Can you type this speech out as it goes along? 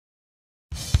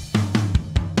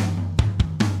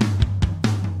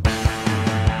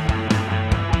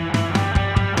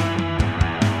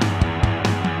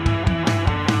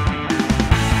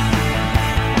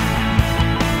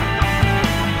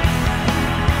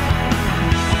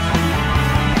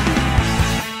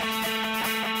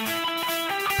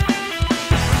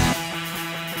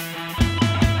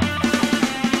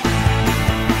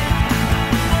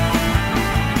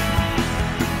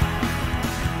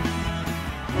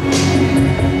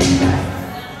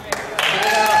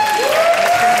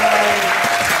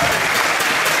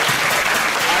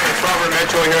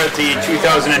Roadshow here at the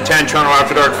 2010 Toronto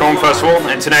After Dark Film Festival,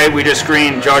 and tonight we just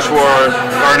screened Joshua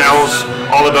Garnell's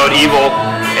All About Evil,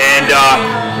 and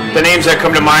the names that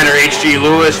come to mind are H.G.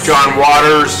 Lewis, John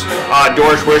Waters,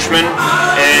 Doris Wishman,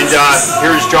 and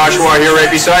here's Joshua here right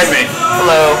beside me.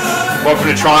 Hello. Welcome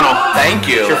to Toronto.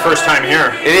 Thank you. It's your first time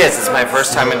here. It is. It's my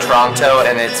first time in Toronto,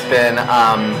 and it's been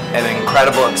an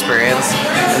incredible experience,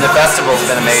 and the festival's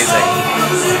been amazing.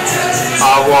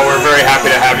 Well, we're very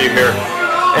happy to have you here.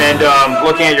 And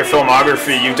looking at your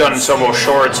filmography, you've done several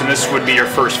shorts, and this would be your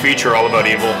first feature, All About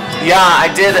Evil. Yeah, I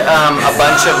did a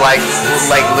bunch of like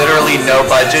literally no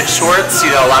budget shorts.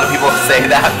 You know, a lot of people say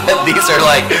that, but these are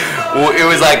like, it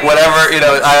was like whatever. You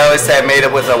know, I always say I made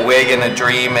it with a wig and a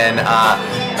dream, and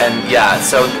yeah.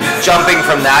 So jumping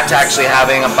from that to actually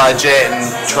having a budget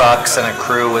and trucks and a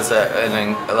crew was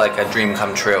like a dream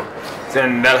come true.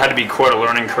 Then that had to be quite a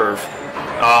learning curve.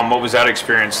 What was that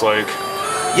experience like?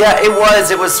 Yeah, it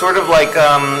was. It was sort of like,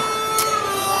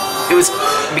 it was,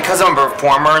 because I'm a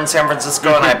performer in San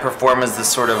Francisco, and I perform as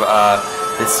this sort of, I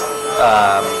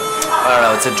don't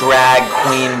know, it's a drag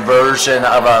queen version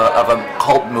of a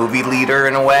cult movie leader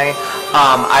in a way.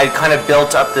 I kind of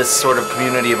built up this sort of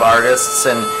community of artists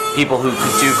and people who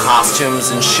could do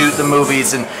costumes and shoot the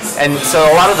movies, and so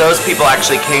a lot of those people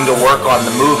actually came to work on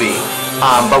the movie.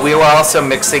 But we were also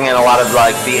mixing in a lot of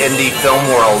like the indie film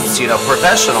worlds, you know,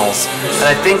 professionals. And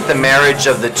I think the marriage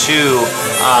of the two,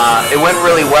 it went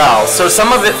really well. So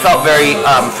some of it felt very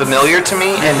familiar to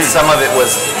me, and some of it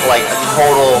was like a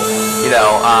total, you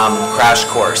know, crash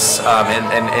course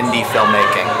in indie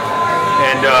filmmaking.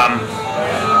 And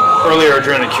earlier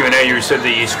during the Q&A, you said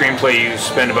the screenplay, you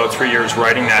spent about 3 years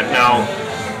writing that. Now,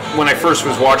 when I first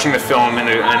was watching the film and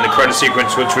the credit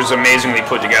sequence, which was amazingly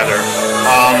put together,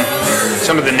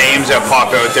 some of the names that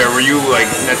pop out there, were you like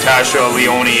Natasha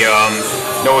Leone,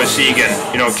 Noah Segan,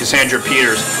 you know, Cassandra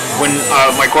Peters? When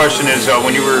my question is,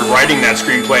 when you were writing that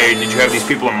screenplay, did you have these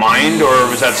people in mind, or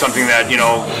was that something that, you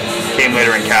know, came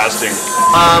later in casting?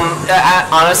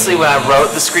 Honestly, when I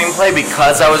wrote the screenplay,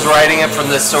 because I was writing it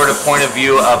from this sort of point of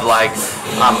view of like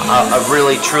a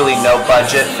really truly no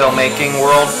budget filmmaking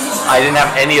world, I didn't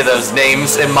have any of those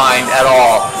names in mind at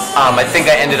all. I think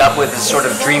I ended up with this sort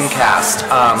of dream cast.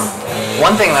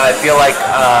 One thing that I feel like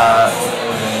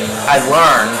I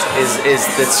learned is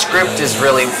that script is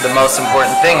really the most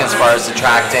important thing as far as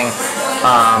attracting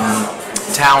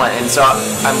talent, and so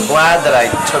I'm glad that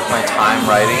I took my time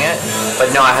writing it,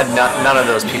 but no, I had none of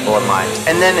those people in mind.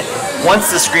 And then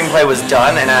once the screenplay was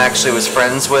done, and I actually was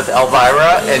friends with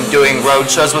Elvira and doing road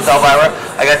shows with Elvira,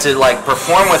 I got to like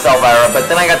perform with Elvira,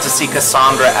 but then I got to see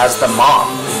Cassandra as the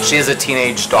mom. She has a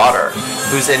teenage daughter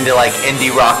who's into like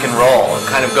indie rock and roll,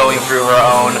 kind of going through her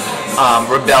own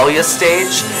rebellious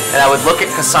stage, and I would look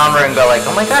at Cassandra and go like,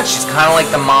 oh my god, she's kind of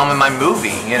like the mom in my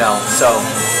movie, you know. So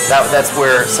that's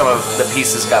where some of the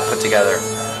pieces got put together.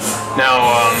 Now,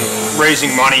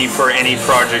 raising money for any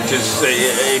project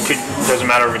doesn't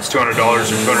matter if it's $200 or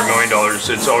 $200 million.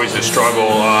 It's always a struggle.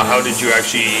 How did you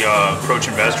actually approach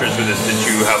investors with this? Did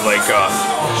you have like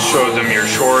show them your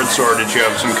shorts, or did you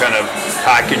have some kind of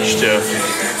package to?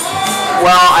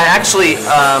 Well, I actually.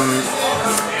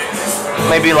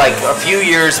 Maybe like a few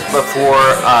years before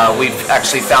we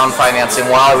actually found financing,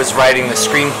 while I was writing the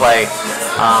screenplay,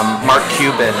 Mark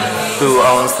Cuban, who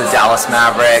owns the Dallas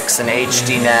Mavericks and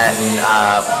HDNet and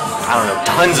I don't know,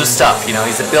 tons of stuff, you know,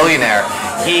 he's a billionaire.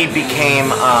 He became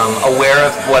aware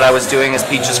of what I was doing as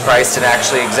Peaches Christ, and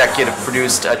actually executive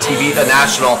produced a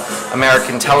national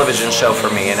American television show for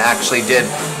me, and actually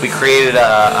we created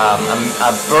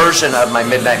a version of my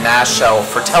Midnight Mass show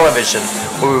for television,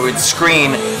 where we would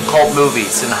screen cult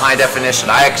movies in high definition.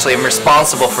 I actually am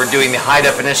responsible for doing the high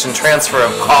definition transfer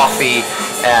of Coffee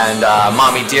and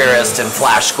Mommy Dearest and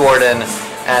Flash Gordon,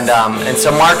 and so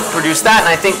Mark produced that,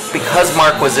 and I think because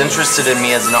Mark was interested in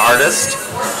me as an artist,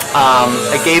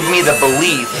 it gave me the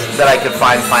belief that I could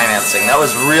find financing. That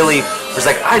was really, it was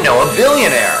like, I know a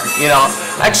billionaire, you know,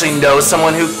 I actually know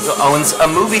someone who owns a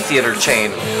movie theater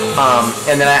chain.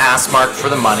 And then I asked Mark for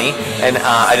the money, and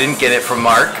I didn't get it from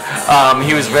Mark.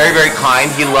 He was very, very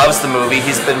kind. He loves the movie.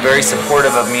 He's been very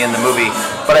supportive of me in the movie.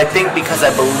 But I think because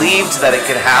I believed that it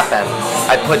could happen,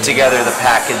 I put together the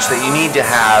package that you need to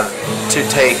have to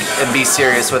take and be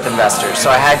serious with investors. So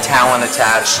I had talent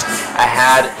attached. I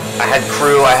had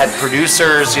crew. I had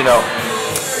producers. You know.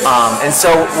 And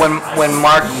so when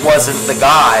Mark wasn't the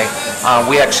guy,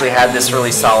 we actually had this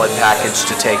really solid package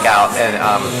to take out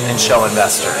and show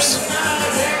investors.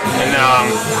 And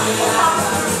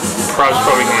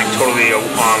probably going totally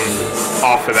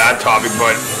off of that topic,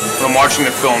 but when I'm watching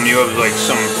the film, you have like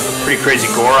some pretty crazy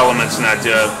gore elements in that.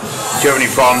 Do you have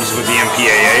any problems with the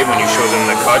MPAA when you show them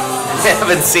the cut? I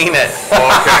haven't seen it. Oh,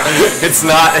 okay. It's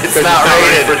not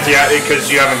rated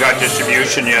because you haven't got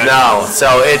distribution yet. No,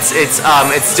 so it's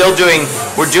still doing.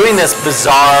 We're doing this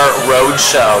bizarre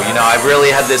roadshow. You know, I really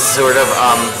had this sort of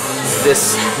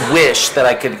this wish that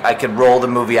I could roll the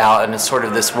movie out in a sort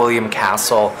of this William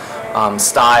Castle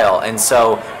style, and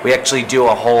so we actually do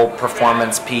a whole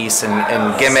performance piece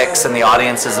and gimmicks, and the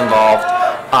audience is involved.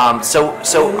 So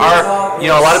our, you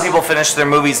know, a lot of people finish their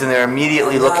movies and they're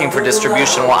immediately looking for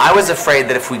distribution. Well, I was afraid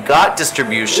that if we got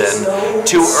distribution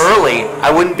too early,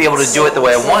 I wouldn't be able to do it the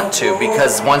way I want to,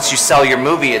 because once you sell your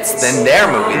movie, it's then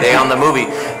their movie. They own the movie.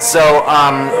 So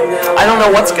I don't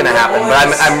know what's going to happen, but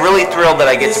I'm really thrilled that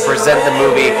I get to present the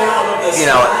movie, you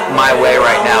know, my way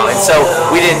right now. And so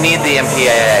we didn't need the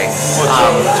MPAA.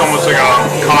 It's almost like a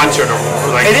concert.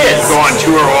 Like it is. You go on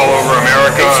tour all over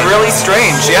America. It's really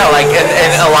strange, yeah. Like, and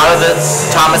a lot of the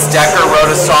Thomas Dekker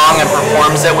wrote a song and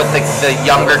performs it with the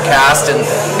younger cast, and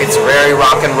it's very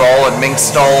rock and roll. And Mink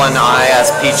Stoll and I,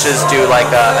 as Peaches, do like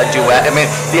a duet. I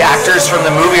mean, the actors from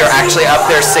the movie are actually up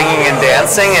there singing and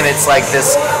dancing, and it's like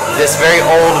this very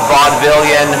old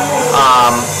vaudevillian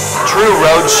true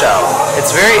roadshow.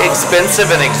 It's very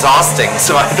expensive and exhausting,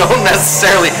 so I don't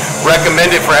necessarily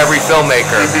recommend it for every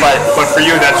filmmaker. But for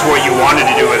you, that's what you wanted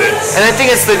to do with it. And I think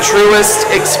it's the truest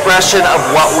expression of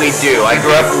what we do. I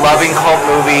grew up loving cult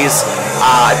movies.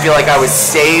 I feel like I was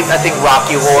saved. I think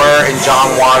Rocky Horror and John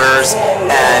Waters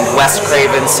and Wes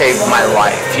Craven saved my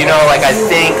life. You know, like I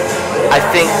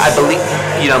believe,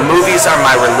 you know, movies are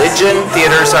my religion,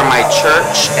 theaters are my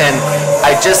church, and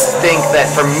I just think that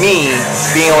for me,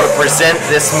 being able to present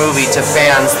this movie to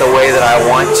fans the way that I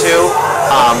want to,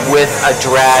 with a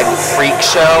drag freak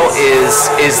show is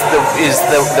the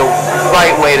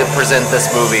right way to present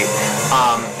this movie.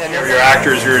 And your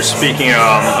actors, you were speaking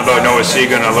about Noah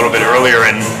Segan a little bit earlier,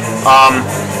 and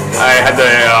I had the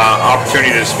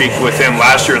opportunity to speak with him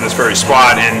last year in this very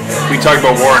spot, and we talked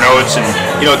about Warren Oates and,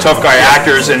 you know, tough guy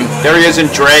actors, and there he is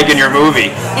in drag in your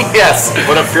movie. Yes.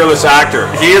 What a fearless actor.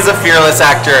 He is a fearless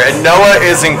actor, and Noah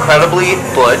is incredibly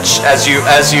butch, as you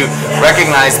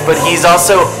recognize, but he's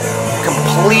also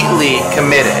completely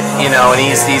committed, you know, and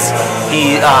he's just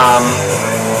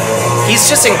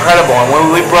incredible. And when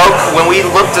we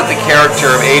looked at the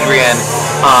character of Adrian,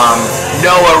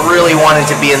 Noah really wanted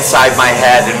to be inside my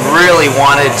head and really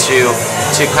wanted to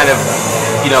kind of,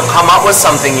 you know, come up with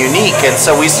something unique. And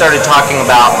so we started talking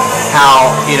about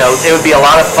how, you know, it would be a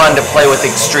lot of fun to play with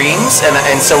extremes.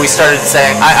 And so we started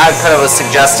saying, I kind of was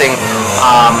suggesting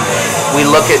we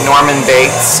look at Norman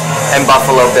Bates and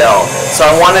Buffalo Bill. So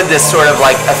I wanted this sort of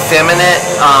like effeminate,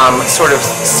 sort of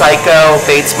psycho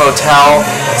Bates Motel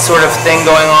sort of thing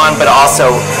going on, but also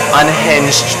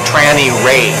unhinged tranny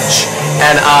rage.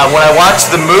 And when I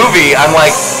watched the movie, I'm like,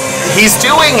 he's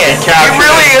doing it. He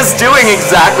really is doing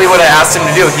exactly what I asked him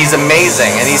to do. He's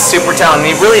amazing, and he's super talented.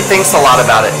 And he really thinks a lot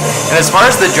about it. And as far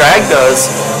as the drag goes,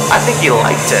 I think he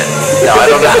liked it. No,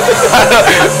 I don't know.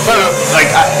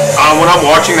 Like, when I'm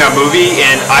watching that movie,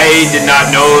 and I did not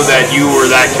know that you were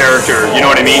that character. You know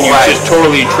what I mean? You just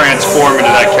totally transform into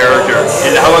that character.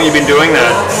 And how long have you been doing that?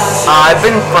 I've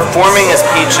been performing as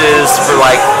Peaches for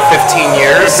like 15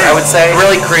 years, I would say. I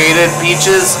really created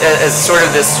Peaches as sort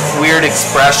of this weird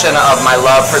expression of my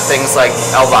love for things like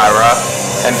Elvira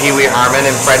and Pee Wee Herman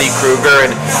and Freddy Krueger,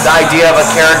 and the idea of a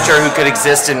character who could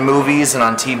exist in movies and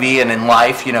on TV and in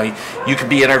life. You know, you could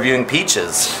be interviewing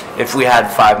Peaches if we had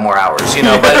 5 more hours, you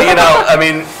know, but, you know, I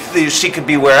mean, she could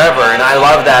be wherever, and I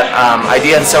love that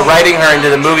idea. And so writing her into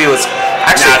the movie was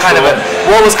actually kind of a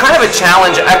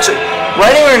challenge. Actually,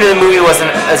 writing her into the movie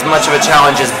wasn't as much of a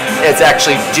challenge as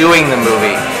actually doing the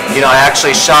movie. You know, I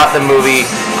actually shot the movie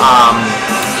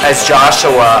as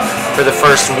Joshua for the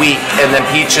first week, and then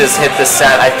Peaches hit the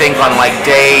set, I think, on like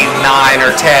day 9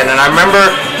 or 10. And I remember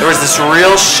there was this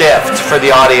real shift for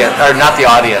the audience, or not the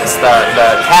audience,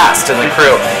 the cast and the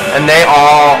crew. And they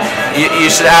all,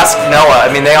 you should ask Noah, I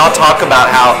mean, they all talk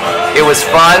about how it was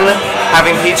fun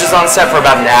having Peaches on set for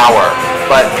about an hour.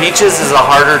 But Peaches is a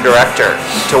harder director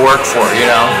to work for, you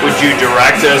know. Would you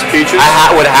direct as Peaches? I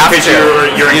would have to. Because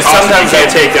you're in costume, you can't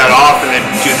take that off and then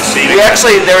do the scene. We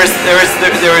actually, there was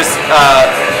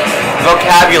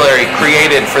vocabulary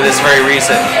created for this very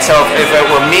reason. So if it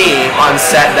were me on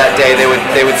set that day,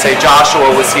 they would say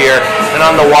Joshua was here, and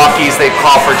on the walkies they'd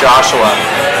call for Joshua.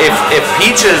 If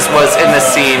Peaches was in the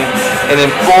scene and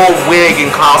in full wig and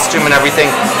costume and everything,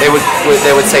 they would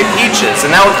say Peaches,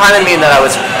 and that would kind of mean that I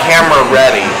was camera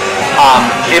ready.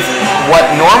 if what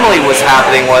normally was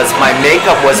happening was my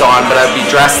makeup was on, but I'd be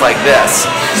dressed like this.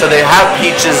 So they have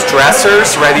Peach's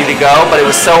dressers ready to go, but it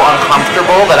was so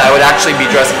uncomfortable that I would actually be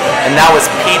dressed, and that was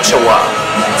Peachawa.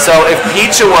 So if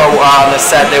Peachawa were on the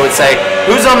set, they would say,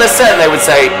 "Who's on the set?" And they would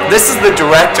say, "This is the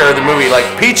director of the movie." Like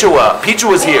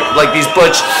Peachawa's here. Like these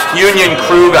butch union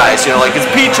crew guys, you know, like it's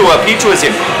Peachawa's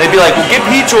here. They'd be like, "Well, get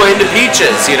Peachawa into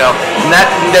Peaches," you know. And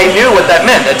that they knew what that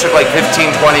meant. It took like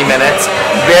 15, 20 minutes.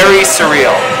 Very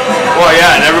surreal. Well,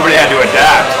 yeah, and everybody had to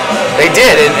adapt. They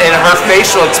did, and her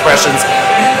facial expressions.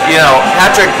 You know,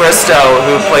 Patrick Bristow,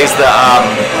 who plays the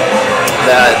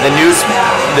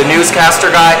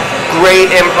newscaster guy, great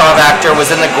improv actor,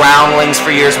 was in the Groundlings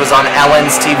for years, was on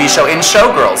Ellen's TV show, in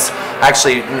Showgirls.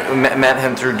 Actually met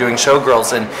him through doing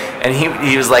Showgirls, and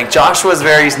he was like, Joshua's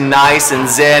very nice and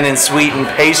zen and sweet and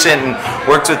patient and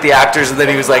works with the actors, and then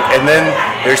he was like, and then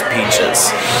there's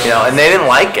Peaches, you know, and they didn't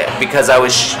like it because I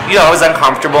was, you know, I was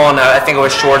uncomfortable, and I think I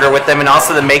was shorter with them, and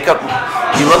also the makeup,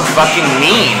 you look fucking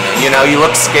mean, you know, you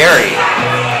look scary.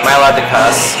 Am I allowed to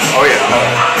cuss? Oh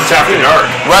yeah. It's after dark.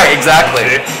 Right, exactly.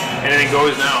 Anything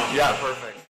goes now. Yeah, perfect.